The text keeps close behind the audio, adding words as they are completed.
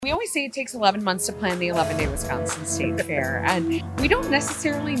we always say it takes 11 months to plan the 11-day Wisconsin State Fair. And we don't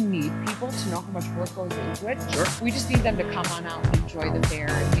necessarily need people to know how much work goes into it. Sure. We just need them to come on out and enjoy the fair.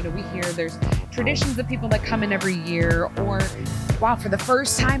 And, we hear there's traditions of people that come in every year, or, wow, for the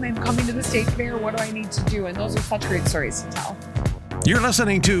first time I'm coming to the State Fair, what do I need to do? And those are such great stories to tell. You're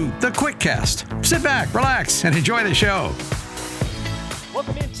listening to The Kwik Cast. Sit back, relax, and enjoy the show.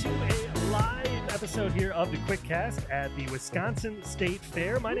 Welcome into a live episode here of the Kwik Cast at the Wisconsin State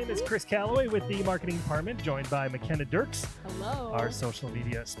Fair. My name is Chris Calloway with the marketing department, joined by McKenna Dirks, hello, our social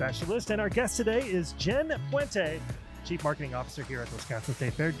media specialist. And our guest today is Jen Puente, Chief Marketing Officer here at the Wisconsin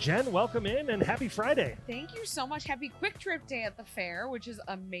State Fair. Jen, welcome in and happy Friday. Thank you so much. Happy Kwik Trip Day at the fair, which is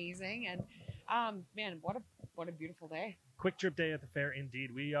amazing. And man, what a beautiful day. Kwik Trip Day at the fair, indeed.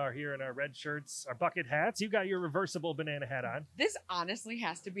 We are here in our red shirts, our bucket hats. You got your reversible banana hat on. This honestly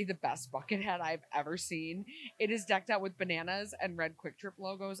has to be the best bucket hat I've ever seen. It is decked out with bananas and red Kwik Trip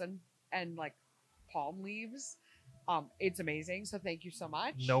logos and like palm leaves. It's amazing. So thank you so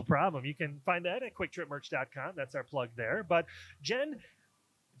much. No problem. You can find that at kwiktripmerch.com. That's our plug there. But Jen,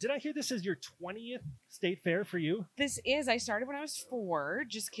 did I hear this is your 20th state fair for you? This is. I started when I was 4.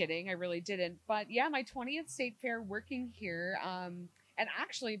 Just kidding. I really didn't. But yeah, my 20th state fair working here. And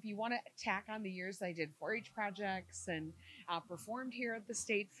actually, if you want to tack on the years I did 4-H projects and performed here at the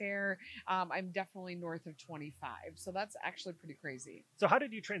state fair, I'm definitely north of 25. So that's actually pretty crazy. So how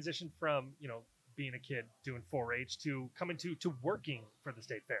did you transition from, being a kid doing 4-H to coming to working for the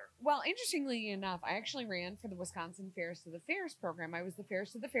state fair? Well, interestingly enough, I actually ran for the Wisconsin Fairs to the Fairs program. I was the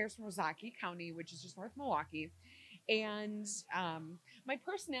Fairs to the Fairs from Ozaukee County, which is just north of Milwaukee. And my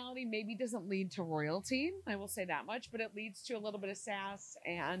personality maybe doesn't lead to royalty, I will say that much, but it leads to a little bit of sass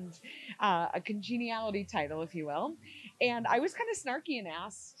and a congeniality title, if you will. And I was kind of snarky and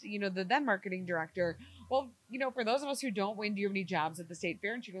asked, the then marketing director, well, for those of us who don't win, do you have any jobs at the state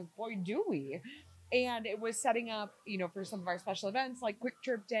fair? And she goes, boy, do we. And it was setting up, for some of our special events like Kwik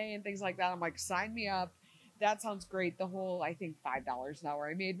Trip Day and things like that. I'm like, sign me up. That sounds great. The whole, I think, $5 an hour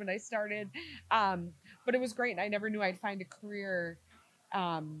I made when I started. But it was great. I never knew I'd find a career,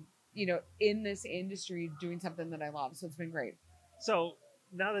 in this industry doing something that I love. So it's been great. So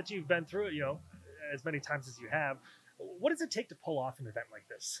now that you've been through it, as many times as you have, what does it take to pull off an event like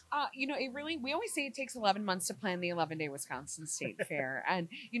this? We always say it takes 11 months to plan the 11-day Wisconsin State Fair. And,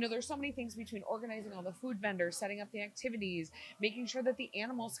 there's so many things between organizing all the food vendors, setting up the activities, making sure that the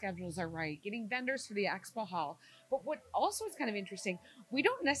animal schedules are right, getting vendors for the expo hall. But what also is kind of interesting, we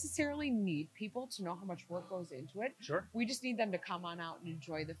don't necessarily need people to know how much work goes into it. Sure. We just need them to come on out and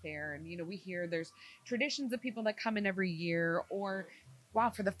enjoy the fair. And, we hear there's traditions of people that come in every year, or wow,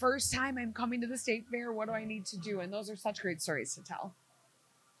 for the first time I'm coming to the state fair, what do I need to do? And those are such great stories to tell.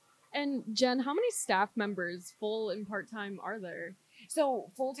 And Jen, how many staff members, full and part-time, are there? So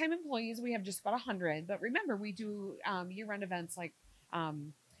full-time employees, we have just about 100. But remember, we do year-round events like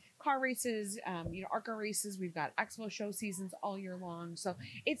car races, ARCA races. We've got expo show seasons all year long. So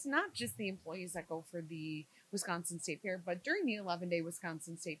it's not just the employees that go for the Wisconsin State Fair, but during the 11-day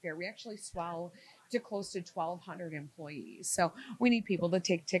Wisconsin State Fair, we actually swell to close to 1,200 employees. So we need people to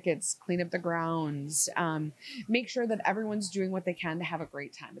take tickets, clean up the grounds, make sure that everyone's doing what they can to have a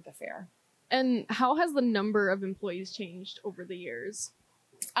great time at the fair. And how has the number of employees changed over the years?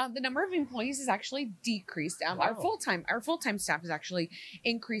 The number of employees has actually decreased. Wow. Our full-time staff has actually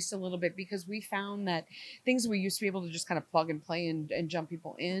increased a little bit because we found that things we used to be able to just kind of plug and play and jump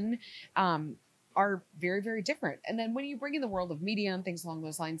people in are very, very different. And then when you bring in the world of media and things along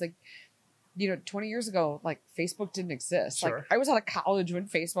those lines, like, 20 years ago, like Facebook didn't exist. Sure. Like I was out of college when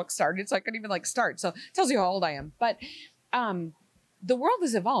Facebook started, so I couldn't even start. So it tells you how old I am. But the world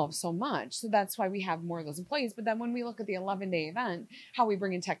has evolved so much. So that's why we have more of those employees. But then when we look at the 11-day event, how we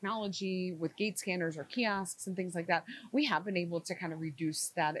bring in technology with gate scanners or kiosks and things like that, we have been able to kind of reduce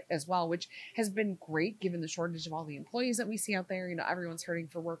that as well, which has been great given the shortage of all the employees that we see out there. Everyone's hurting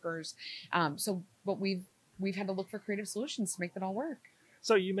for workers. But we've had to look for creative solutions to make that all work.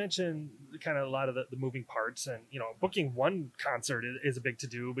 So you mentioned kind of a lot of the moving parts, and, booking one concert is a big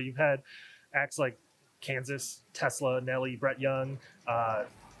to-do, but you've had acts like Kansas, Tesla, Nelly, Brett Young,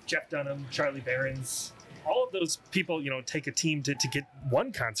 Jeff Dunham, Charlie Barons. All of those people, take a team to get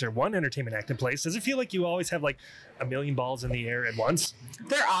one concert, one entertainment act in place. Does it feel like you always have like a million balls in the air at once?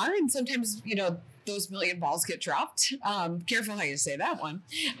 There are, and sometimes, those million balls get dropped. Careful how you say that one.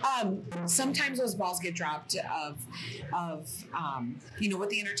 Sometimes those balls get dropped with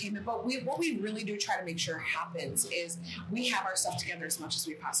the entertainment, but what we really do try to make sure happens is we have our stuff together as much as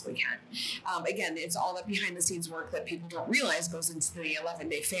we possibly can. Again, it's all that behind the scenes work that people don't realize goes into the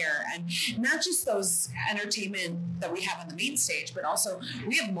 11-day fair, and not just those entertainment that we have on the main stage, but also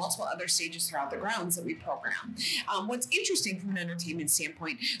we have multiple other stages throughout the grounds that we program. What's interesting from an entertainment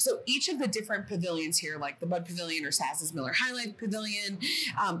standpoint, so each of the different pavilions here, like the Bud Pavilion or Sass's Miller Highlight Pavilion,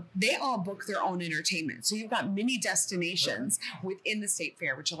 they all book their own entertainment. So you've got mini destinations within the state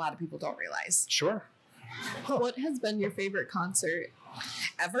fair, which a lot of people don't realize. Sure. Huh. What has been your favorite concert?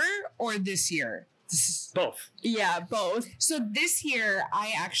 Ever or this year? Both. Yeah, both. So this year,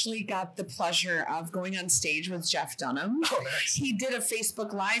 I actually got the pleasure of going on stage with Jeff Dunham. Oh, nice. He did a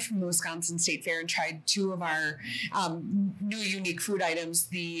Facebook Live from the Wisconsin State Fair and tried two of our new unique food items,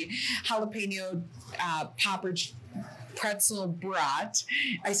 the jalapeno popper pretzel brat.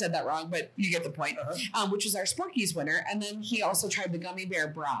 I said that wrong, but you get the point. Which was our Sporky's winner. And then he also tried the gummy bear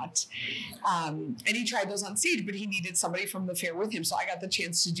brat. And he tried those on stage, but he needed somebody from the fair with him. So I got the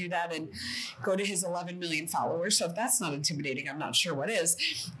chance to do that and go to his 11 million followers. So if that's not intimidating, I'm not sure what is.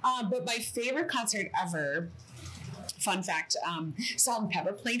 But my favorite concert ever, fun fact,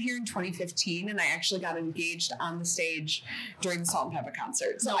 Salt-N-Pepa played here in 2015, and I actually got engaged on the stage during the Salt-N-Pepa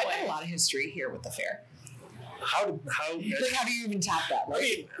concert. So I've got a lot of history here with the fair. How do you even top that, right? I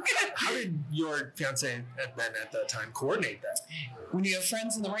mean, how did your fiance and Ben at the time coordinate that? When you have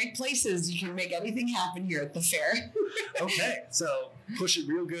friends in the right places, you can make anything happen here at the fair. Okay, so Push It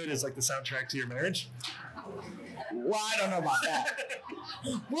Real Good is like the soundtrack to your marriage? Well, I don't know about that.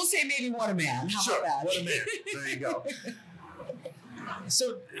 We'll say maybe What a Man. How about that? What a Man. There you go.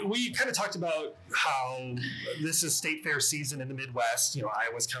 So we kind of talked about how this is state fair season in the Midwest.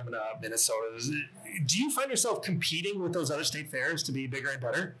 Iowa's coming up, Minnesota. Do you find yourself competing with those other state fairs to be bigger and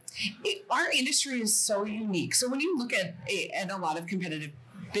better? Our industry is so unique. So when you look at a lot of competitive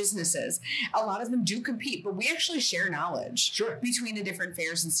businesses, a lot of them do compete, but we actually share knowledge between the different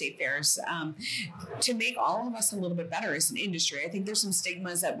fairs and state fairs to make all of us a little bit better as an industry. I think there's some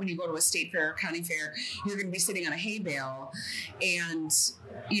stigmas that when you go to a state fair or county fair, you're going to be sitting on a hay bale, and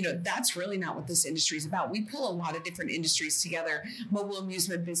that's really not what this industry is about. We pull a lot of different industries together: mobile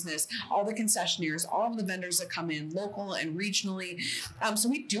amusement business, all the concessionaires, all of the vendors that come in local and regionally. So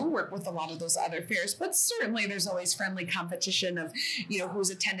we do work with a lot of those other fairs, but certainly there's always friendly competition of, whose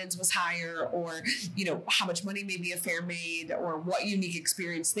attendance was higher, or, how much money maybe a fair made, or what unique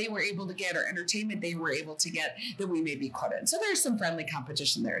experience they were able to get, or entertainment they were able to get that we maybe couldn't. So there's some friendly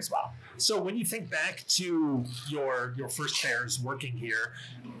competition there as well. So when you think back to your first fairs working here,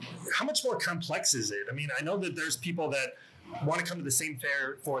 how much more complex is it? I mean, I know that there's people that want to come to the same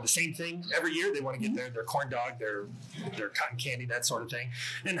fair for the same thing every year. They want to get their corn dog, their cotton candy, that sort of thing.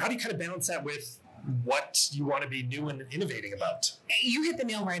 And how do you kind of balance that with what you want to be new and innovating about? You hit the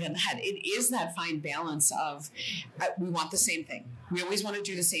nail right on the head. It is that fine balance of we want the same thing. We always want to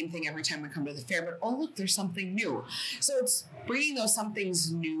do the same thing every time we come to the fair, but look, there's something new. So it's bringing those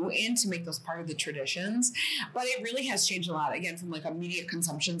somethings new in to make those part of the traditions. But it really has changed a lot, again, from like a media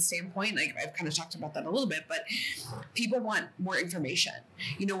consumption standpoint. Like I've kind of talked about that a little bit, but people want more information.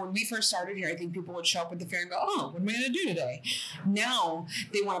 When we first started here, I think people would show up at the fair and go, oh, what am I going to do today? Now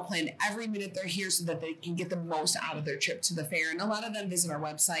they want to plan every minute they're here so that they can get the most out of their trip to the fair. And a lot of them visit our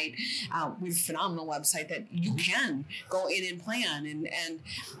website. We have a phenomenal website that you can go in and plan. And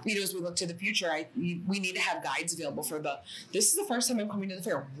as we look to the future, we need to have guides available for this is the first time I'm coming to the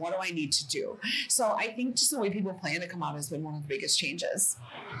fair. What do I need to do? So I think just the way people plan to come out has been one of the biggest changes.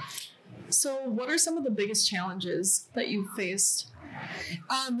 So what are some of the biggest challenges that you've faced?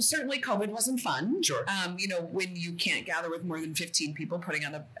 Certainly COVID wasn't fun. Sure. When you can't gather with more than 15 people, putting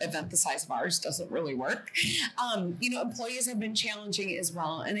on an event the size of ours doesn't really work. Employees have been challenging as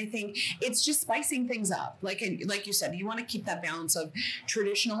well. And I think it's just spicing things up. Like you said, you want to keep that balance of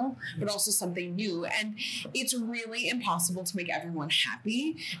traditional, but also something new. And it's really impossible to make everyone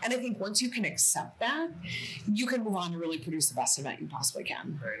happy. And I think once you can accept that, you can move on to really produce the best event you possibly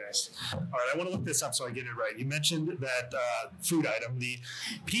can. Very nice. All right, I want to look this up so I get it right. You mentioned that food item, the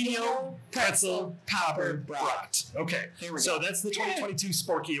Pino Pretzel Popper Brat. Okay, so that's the 2022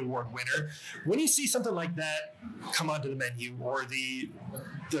 Sporky Award winner. When you see something like that come onto the menu, or the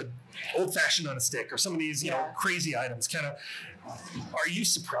old fashioned on a stick, or some of these crazy items, kind of, are you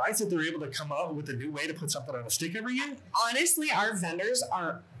surprised that they're able to come up with a new way to put something on a stick every year? Honestly, our vendors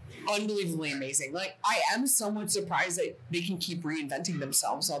are unbelievably amazing. Like, I am somewhat surprised that they can keep reinventing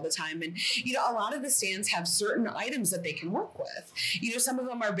themselves all the time. And, a lot of the stands have certain items that they can work with. Some of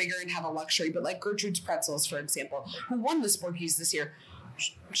them are bigger and have a luxury, but like Gertrude's Pretzels, for example, who won the Sporkies this year,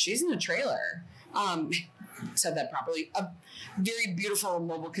 she's in a trailer. Said that properly. A very beautiful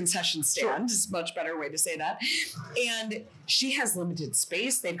mobile concession stand is a much better way to say that. And she has limited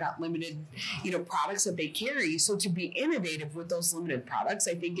space. They've got limited, products that they carry. So to be innovative with those limited products,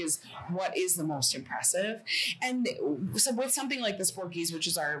 I think is what is the most impressive. And so with something like the Sporkies, which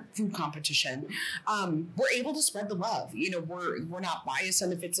is our food competition, we're able to spread the love. We're not biased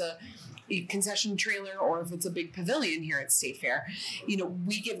on if it's a concession trailer or if it's a big pavilion here at State Fair.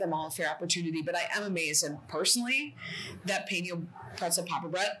 We give them all a fair opportunity, but I am amazed, and personally, that Pena pretzel Papa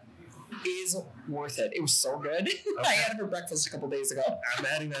Brett is worth it. It was so good. Okay. I had it for breakfast a couple days ago. I'm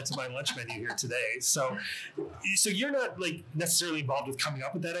adding that to my lunch menu here today. So you're not like necessarily involved with coming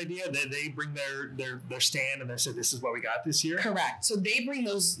up with that idea. They bring their stand and they say, this is what we got this year. Correct. So they bring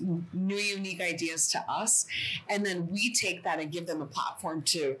those new unique ideas to us, and then we take that and give them a platform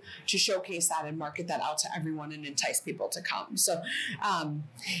to showcase that and market that out to everyone and entice people to come. So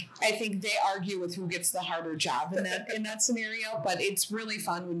I think they argue with who gets the harder job in that scenario, but it's really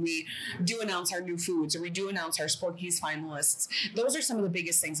fun when we do announce our new foods or we do announce our Sporkies finalists. Those are some of the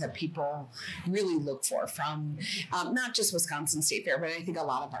biggest things that people really look for from not just Wisconsin State Fair, but I think a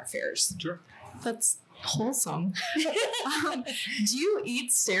lot of our fairs. Sure. That's wholesome. Do you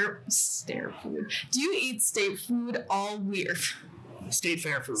eat stair food? Do you eat state food all week? State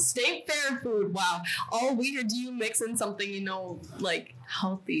Fair food. State Fair food. Wow. All week, or do you mix in something, like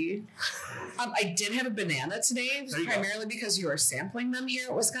healthy? I did have a banana today, primarily because you are sampling them here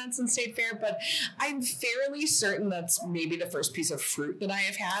at Wisconsin State Fair, but I'm fairly certain that's maybe the first piece of fruit that I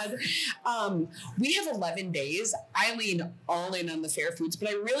have had. We have 11 days. I lean all in on the fair foods, but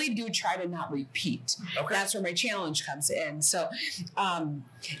I really do try to not repeat. Okay. That's where my challenge comes in. So,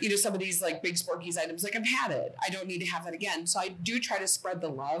 some of these like big Sporkies items, like I've had it. I don't need to have that again. So I do try to spread the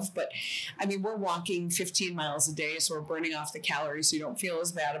love, but we're walking 15 miles a day, so we're burning off the calories, so you don't feel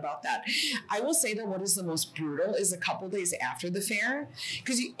as bad about that. I will say that what is the most brutal is a couple days after the fair,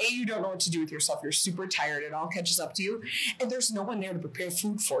 because you don't know what to do with yourself. You're super tired. It all catches up to you, and there's no one there to prepare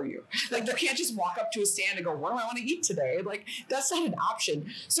food for you. Like, you can't just walk up to a stand and go, what do I want to eat today? Like, that's not an option.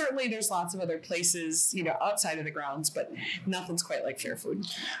 Certainly there's lots of other places, outside of the grounds, but nothing's quite like fair food.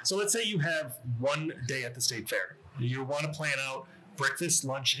 So let's say you have one day at the State Fair. You want to plan out breakfast,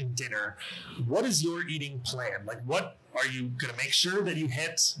 lunch, and dinner. What is your eating plan? Like, what are you going to make sure that you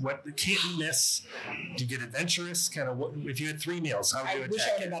hit? What can't you miss? Do you get adventurous? Kind of what, if you had 3 meals, how would you attack it? I wish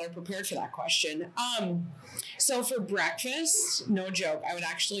I would have better prepared for that question. So for breakfast, no joke, I would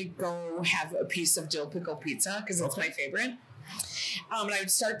actually go have a piece of dill pickle pizza because it's my favorite. And I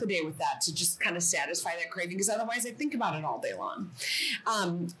would start the day with that to just kind of satisfy that craving, because otherwise I think about it all day long.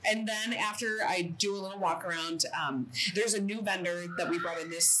 And then after I do a little walk around, there's a new vendor that we brought in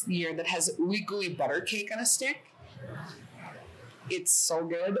this year that has ooey gooey butter cake on a stick. It's so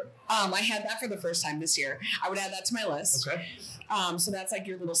good. I had that for the first time this year. I would add that to my list. Okay. So that's like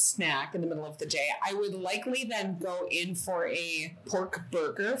your little snack in the middle of the day. I would likely then go in for a pork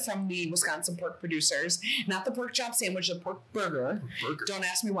burger from the Wisconsin pork producers. Not the pork chop sandwich, the pork burger. Don't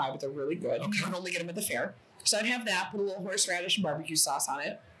ask me why, but they're really good. Okay. You can only get them at the fair. So I'd have that, put a little horseradish and barbecue sauce on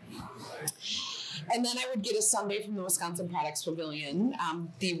it. And then I would get a sundae from the Wisconsin Products Pavilion.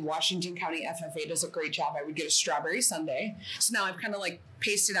 The Washington County FFA does a great job. I would get a strawberry sundae. So now I've kind of like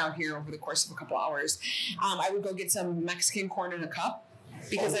paced it out here over the course of a couple hours. I would go get some Mexican corn in a cup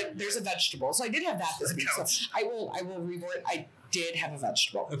because there's a vegetable. So I did have that this week. So I will revert. I did have a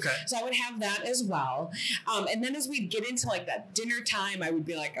vegetable. Okay. So I would have that as well. And then as we get into like that dinner time, I would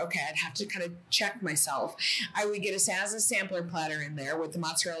be like, okay, I'd have to kind of check myself. I would get a Sazza sampler platter in there with the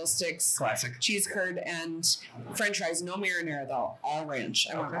mozzarella sticks, classic cheese curd, and French fries. No marinara though, all ranch.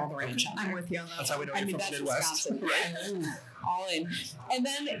 I want all the ranch on there. I'm with you on that. That's how we know you're from the Midwest. Right? All in. And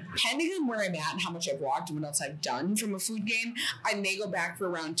then depending on where I'm at and how much I've walked and what else I've done from a food game, I may go back for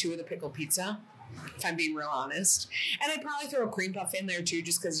round 2 of the pickle pizza, if I'm being real honest. And I'd probably throw a cream puff in there too,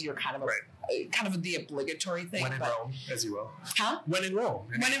 just because you're kind of the obligatory thing. When in Rome, as you will. Huh? When in Rome.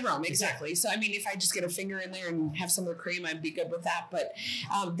 When in Rome, exactly. So, I mean, if I just get a finger in there and have some of the cream, I'd be good with that. But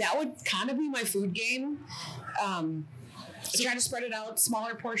that would kind of be my food game. Try to spread it out,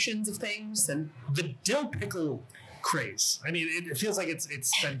 smaller portions of things. And the dill pickle craze. I mean, it feels like it's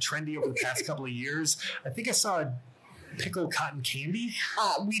been trendy over the past couple of years. I think I saw pickle cotton candy.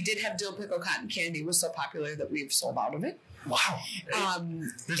 We did have dill pickle cotton candy. It was so popular that we've sold out of it. Wow.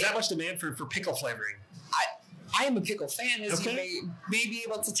 There's that much demand for pickle flavoring. I am a pickle fan, as you may be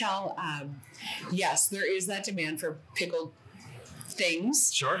able to tell. Yes, there is that demand for pickled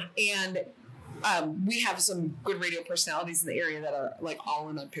things. Sure. And we have some good radio personalities in the area that are like all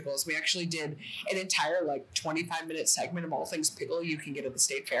in on pickles. We actually did an entire 25-minute segment of all things pickle you can get at the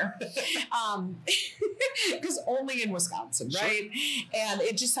state fair. Because only in Wisconsin, right? And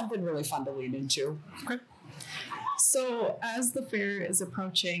it's just something really fun to lean into. Okay. So, as the fair is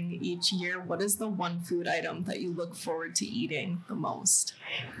approaching each year, what is the one food item that you look forward to eating the most?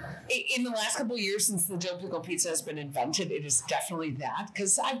 In the last couple of years since the dill pickle pizza has been invented, it is definitely that,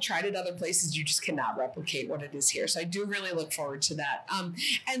 because I've tried it other places. You just cannot replicate what it is here. So I do really look forward to that.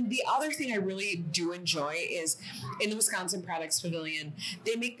 And the other thing I really do enjoy is in the Wisconsin Products Pavilion,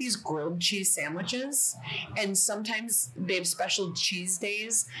 they make these grilled cheese sandwiches. And sometimes they have special cheese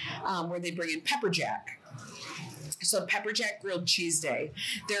days where they bring in pepper jack. So Pepper Jack Grilled Cheese Day,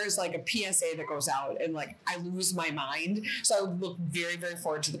 there's like a PSA that goes out and I lose my mind. So I look very, very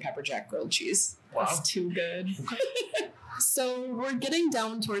forward to the Pepper Jack Grilled Cheese. Wow. That's too good. So we're getting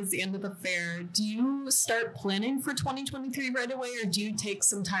down towards the end of the fair. Do you start planning for 2023 right away, or do you take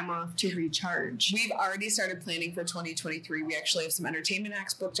some time off to recharge? We've already started planning for 2023. We actually have some entertainment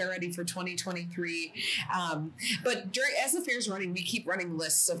acts booked already for 2023. But as the fair's running, we keep running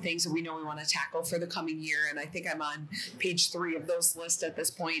lists of things that we know we want to tackle for the coming year. And I think I'm on page 3 of those lists at this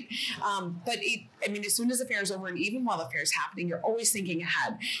point. But as soon as the fair is over, and even while the fair is happening, you're always thinking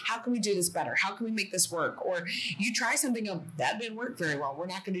ahead. How can we do this better? How can we make this work? Or you try something that didn't work very well. We're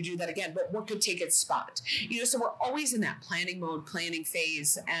not going to do that again, but what could take its spot? So we're always in that planning mode, planning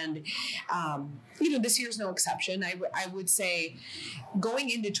phase. And, this year's no exception. I would say going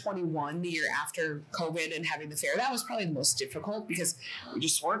into 21, the year after COVID and having the fair, that was probably the most difficult because we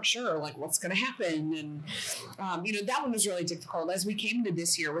just weren't sure what's going to happen. And, that one was really difficult. As we came into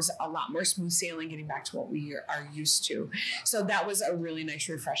this year, it was a lot more smooth sailing, getting back to what we are used to. So that was a really nice,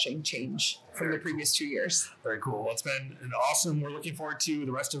 refreshing change from the previous 2 years. Very cool. Well, it's been awesome. We're looking forward to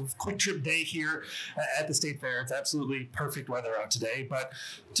the rest of Kwik Trip Day here at the State Fair. It's absolutely perfect weather out today. But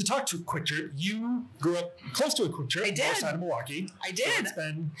to talk to Kwik Trip, you grew up close to a Kwik Trip. I did. North side of Milwaukee. I did. So it's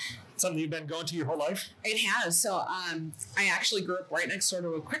been something you've been going to your whole life? It has. So I actually grew up right next door to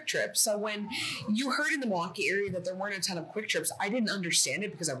a Kwik Trip. So when you heard in the Milwaukee area that there weren't a ton of Kwik Trips, I didn't understand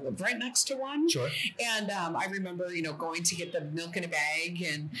it because I lived right next to one. Sure. And I remember, going to get the milk in a bag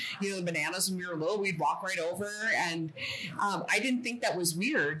and, the bananas when we were little, we'd walk right over. And I didn't think that was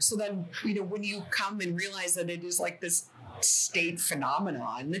weird. So then, when you come and realize that it is like this state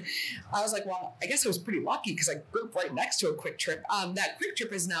phenomenon, I was like, well, I guess I was pretty lucky because I grew up right next to a Kwik Trip. That Kwik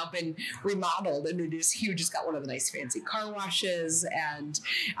Trip has now been remodeled and it is huge. It's got one of the nice fancy car washes and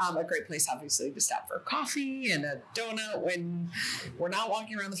a great place, obviously, to stop for coffee and a donut when we're not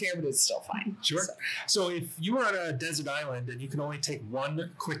walking around the fair, but it's still fine. Sure. So if you were on a desert island and you can only take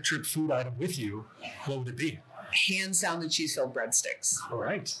one Kwik Trip food item with you, what would it be? Hands down, the cheese-filled breadsticks. All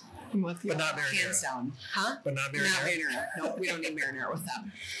right. With you. But not marinara. Hands down. Huh? But not marinara. Not marinara. No, we don't need marinara with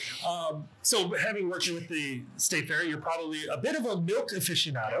them. So having worked with the State Fair, you're probably a bit of a milk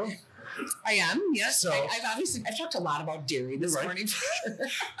aficionado. I am, yes. So, I've talked a lot about dairy this morning.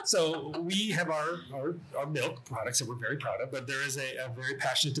 So we have our milk products that we're very proud of, but there is a very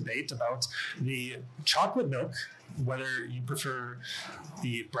passionate debate about the chocolate milk, whether you prefer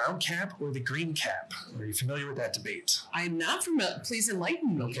the brown cap or the green cap. Are you familiar with that debate? I'm not familiar. Please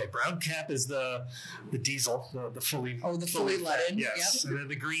enlighten me. Okay, brown cap is the diesel, the fully fully leaded. Yes, Yep. and then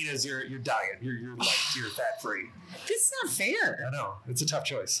the green is your diet, your light, your fat free. This is not fair. I know, it's a tough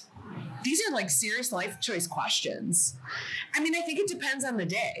choice. These are serious life choice questions. I think it depends on the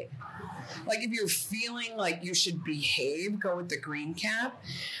day. If you're feeling like you should behave, go with the green cap.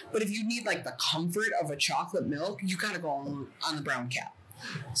 But if you need the comfort of a chocolate milk, you gotta go on the brown cap.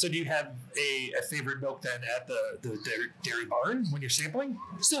 So do you have a favorite milk then at the dairy barn when you're sampling?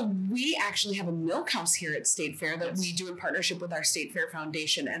 So we actually have a milk house here at State Fair that we do in partnership with our State Fair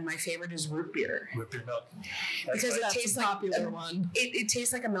Foundation, and my favorite is root beer. Root beer milk. Because it tastes like popular one. It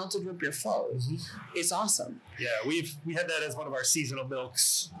tastes like a melted root beer float. Mm-hmm. It's awesome. Yeah, we had that as one of our seasonal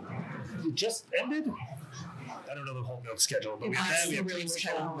milks. It just ended. I don't know the whole milk schedule, but we had that. We have really wish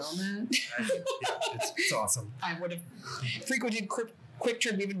I would have known that. It's awesome. I would have frequented Kwik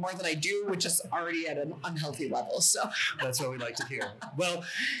Trip even more than I do, which is already at an unhealthy level. So that's what we like to hear. Well,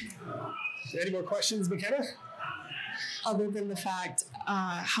 any more questions, McKenna? other than the fact,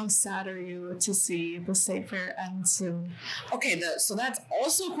 how sad are you to see the state fair end soon? Okay, so that's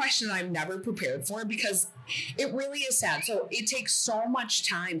also a question I'm never prepared for because it really is sad. So it takes so much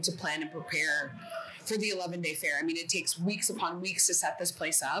time to plan and prepare for the 11-day fair. I mean, it takes weeks upon weeks to set this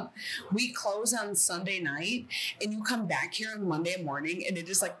place up. We close on Sunday night and you come back here on Monday morning and it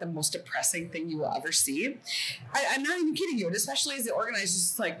is like the most depressing thing you will ever see. I'm not even kidding you. And especially as the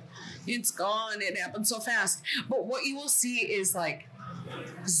organizers, it's like, it's gone. It happened so fast. But what you will see is like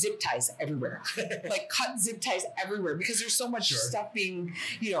zip ties everywhere, like cut zip ties everywhere because there's so much stuff being,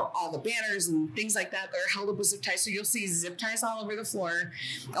 all the banners and things like that are held up with zip ties. So you'll see zip ties all over the floor,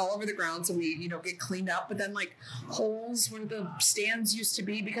 all over the ground. So we, get cleaned up, but then like holes where the stands used to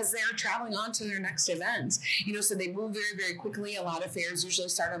be because they're traveling on to their next events, so they move very, very quickly. A lot of fairs usually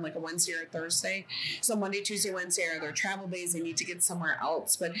start on like a Wednesday or a Thursday. So Monday, Tuesday, Wednesday are their travel days. They need to get somewhere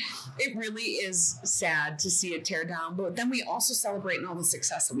else, but it really is sad to see it tear down. But then we also celebrate all the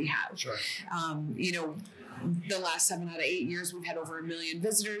success that we have. Sure. The last 7 out of 8 years, we've had over 1 million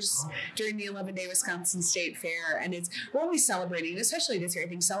visitors during the 11-day Wisconsin State Fair. And we're always celebrating, especially this year, I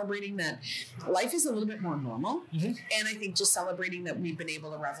think celebrating that life is a little bit more normal. Mm-hmm. And I think just celebrating that we've been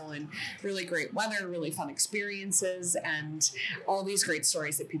able to revel in really great weather, really fun experiences, and all these great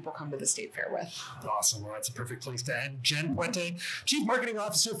stories that people come to the State Fair with. Awesome. Well, that's a perfect place to end. Jen Puente, Chief Marketing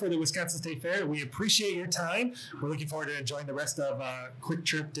Officer for the Wisconsin State Fair. We appreciate your time. We're looking forward to enjoying the rest of Kwik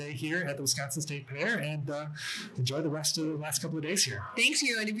Trip Day here at the Wisconsin State Fair and enjoy the rest of the last couple of days here. Thank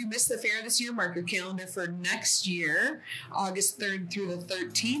you. And if you missed the fair this year, mark your calendar for next year, August 3rd through the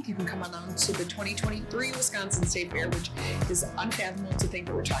 13th. You can come on to the 2023 Wisconsin State Fair, which is unfathomable to think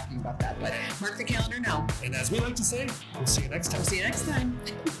that we're talking about that. But mark the calendar now. And as we like to say, we'll see you next time. We'll see you next time.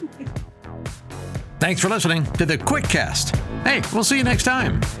 Thanks for listening to the Kwik Cast. Hey, we'll see you next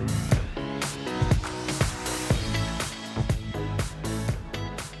time.